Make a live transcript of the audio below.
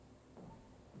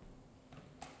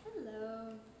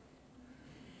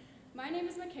name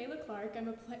is Micayla Clark.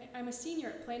 I'm a senior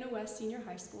at Plano West Senior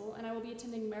High School, and I will be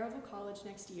attending Maryville College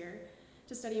next year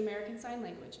to study American Sign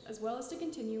Language, as well as to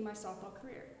continue my softball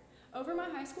career. Over my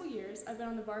high school years, I've been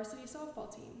on the varsity softball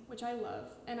team, which I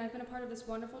love, and I've been a part of this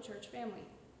wonderful church family.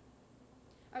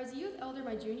 I was a youth elder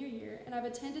my junior year, and I've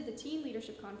attended the Teen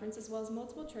Leadership Conference as well as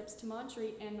multiple trips to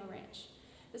Montreat and Mill Ranch.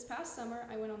 This past summer,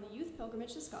 I went on the youth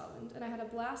pilgrimage to Scotland, and I had a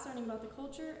blast learning about the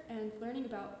culture and learning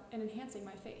about and enhancing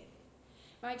my faith.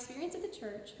 My experience at the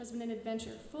church has been an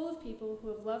adventure full of people who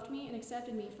have loved me and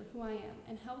accepted me for who I am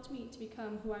and helped me to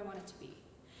become who I wanted to be.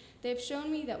 They have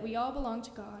shown me that we all belong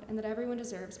to God and that everyone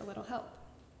deserves a little help.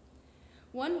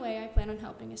 One way I plan on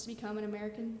helping is to become an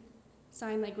American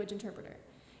Sign Language interpreter.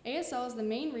 ASL is the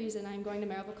main reason I am going to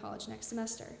Maryville College next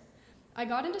semester. I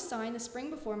got into sign the spring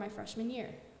before my freshman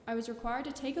year. I was required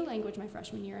to take a language my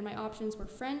freshman year, and my options were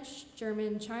French,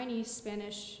 German, Chinese,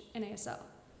 Spanish, and ASL.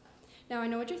 Now, I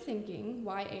know what you're thinking.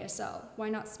 Why ASL? Why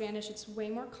not Spanish? It's way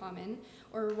more common.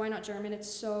 Or why not German?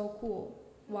 It's so cool.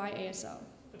 Why ASL?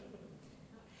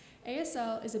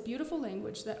 ASL is a beautiful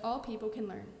language that all people can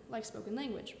learn, like spoken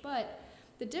language. But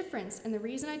the difference and the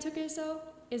reason I took ASL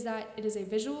is that it is a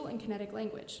visual and kinetic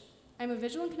language. I'm a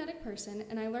visual and kinetic person,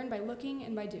 and I learn by looking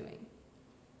and by doing.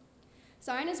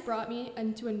 Sign has brought me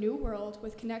into a new world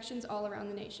with connections all around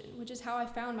the nation, which is how I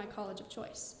found my college of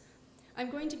choice. I'm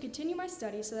going to continue my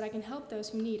studies so that I can help those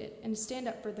who need it and stand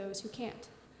up for those who can't.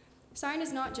 Sign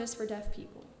is not just for deaf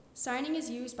people. Signing is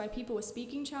used by people with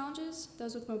speaking challenges,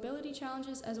 those with mobility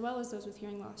challenges, as well as those with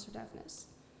hearing loss or deafness.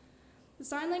 The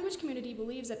sign language community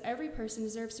believes that every person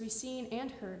deserves to be seen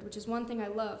and heard, which is one thing I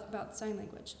love about sign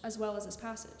language, as well as this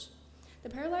passage. The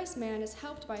paralyzed man is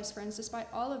helped by his friends despite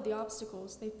all of the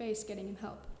obstacles they face getting him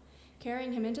help.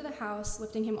 Carrying him into the house,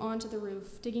 lifting him onto the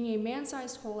roof, digging a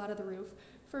man-sized hole out of the roof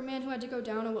for a man who had to go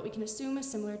down on what we can assume is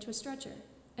similar to a stretcher.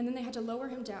 And then they had to lower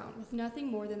him down with nothing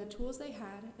more than the tools they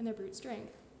had and their brute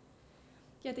strength.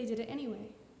 Yet they did it anyway.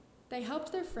 They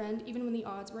helped their friend even when the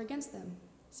odds were against them.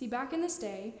 See, back in this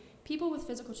day, people with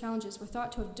physical challenges were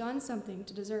thought to have done something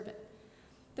to deserve it.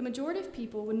 The majority of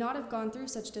people would not have gone through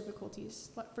such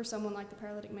difficulties for someone like the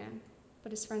paralytic man,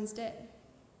 but his friends did.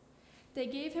 They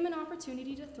gave him an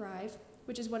opportunity to thrive,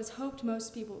 which is what is hoped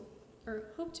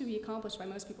to be accomplished by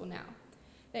most people now.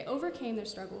 They overcame their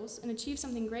struggles and achieved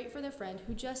something great for their friend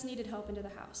who just needed help into the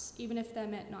house, even if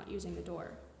that meant not using the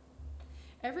door.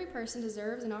 Every person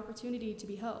deserves an opportunity to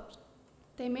be helped.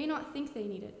 They may not think they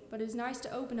need it, but it is nice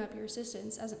to open up your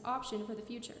assistance as an option for the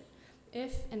future,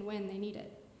 if and when they need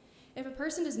it. If a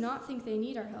person does not think they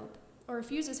need our help or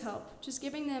refuses help, just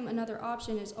giving them another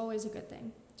option is always a good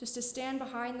thing, just to stand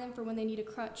behind them for when they need a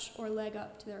crutch or a leg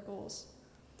up to their goals.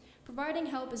 Providing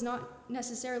help is not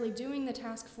necessarily doing the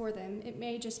task for them, it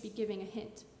may just be giving a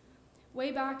hint.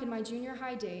 Way back in my junior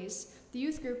high days, the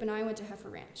youth group and I went to Heifer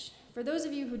Ranch. For those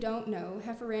of you who don't know,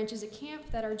 Heifer Ranch is a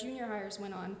camp that our junior hires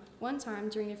went on one time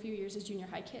during their few years as junior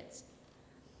high kids.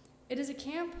 It is a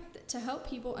camp to help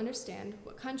people understand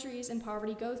what countries in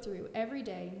poverty go through every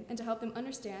day and to help them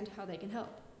understand how they can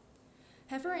help.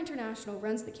 Heifer International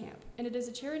runs the camp, and it is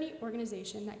a charity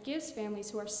organization that gives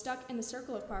families who are stuck in the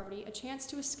circle of poverty a chance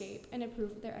to escape and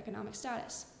improve their economic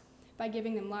status by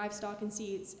giving them livestock and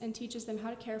seeds and teaches them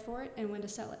how to care for it and when to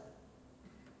sell it.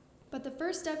 But the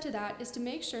first step to that is to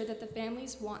make sure that the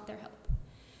families want their help.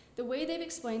 The way they've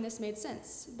explained this made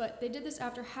sense, but they did this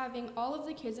after having all of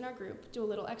the kids in our group do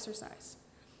a little exercise.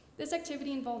 This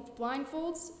activity involved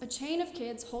blindfolds, a chain of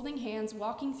kids holding hands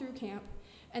walking through camp,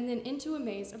 and then into a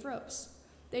maze of ropes.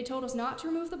 They told us not to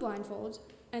remove the blindfold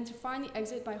and to find the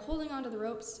exit by holding onto the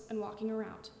ropes and walking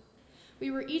around. We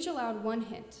were each allowed one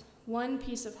hint, one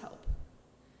piece of help.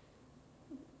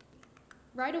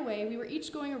 Right away, we were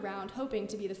each going around hoping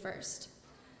to be the first.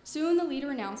 Soon the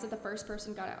leader announced that the first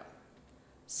person got out.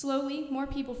 Slowly, more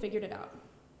people figured it out,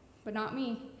 but not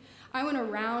me. I went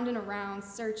around and around,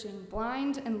 searching,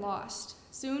 blind and lost.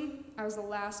 Soon, I was the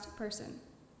last person.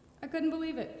 I couldn't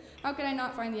believe it. How could I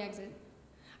not find the exit?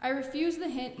 I refused the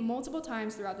hint multiple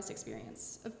times throughout this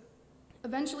experience.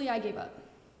 Eventually, I gave up.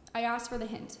 I asked for the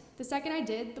hint. The second I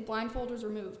did, the blindfold was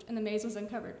removed and the maze was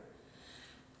uncovered.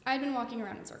 I had been walking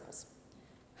around in circles.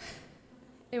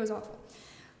 It was awful.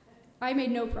 I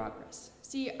made no progress.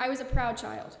 See, I was a proud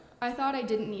child. I thought I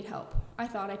didn't need help. I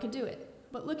thought I could do it.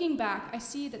 But looking back, I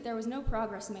see that there was no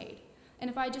progress made.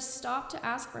 And if I just stopped to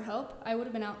ask for help, I would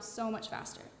have been out so much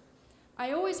faster.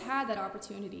 I always had that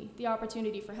opportunity, the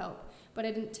opportunity for help, but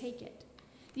I didn't take it.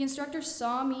 The instructor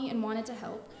saw me and wanted to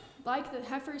help, like the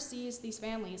heifer sees these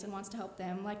families and wants to help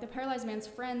them, like the paralyzed man's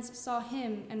friends saw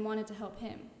him and wanted to help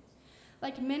him.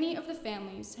 Like many of the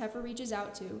families heifer reaches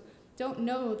out to, don't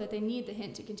know that they need the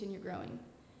hint to continue growing.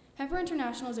 Heifer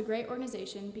International is a great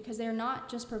organization because they are not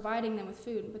just providing them with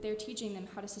food, but they are teaching them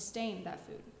how to sustain that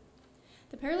food.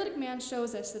 The paralytic man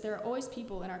shows us that there are always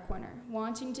people in our corner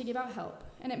wanting to give out help,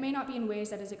 and it may not be in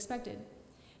ways that is expected.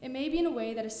 It may be in a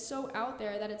way that is so out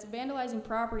there that it's vandalizing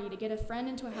property to get a friend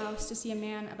into a house to see a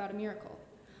man about a miracle.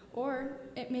 Or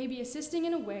it may be assisting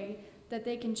in a way that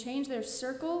they can change their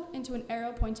circle into an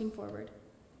arrow pointing forward.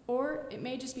 Or it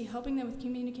may just be helping them with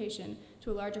communication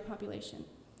to a larger population,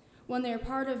 one they are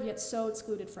part of yet so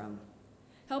excluded from.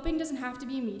 Helping doesn't have to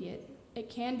be immediate. It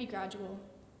can be gradual.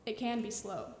 It can be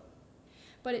slow.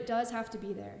 But it does have to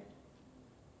be there.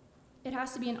 It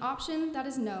has to be an option that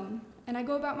is known, and I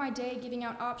go about my day giving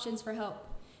out options for help.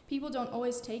 People don't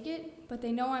always take it, but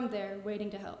they know I'm there waiting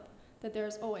to help, that there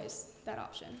is always that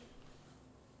option.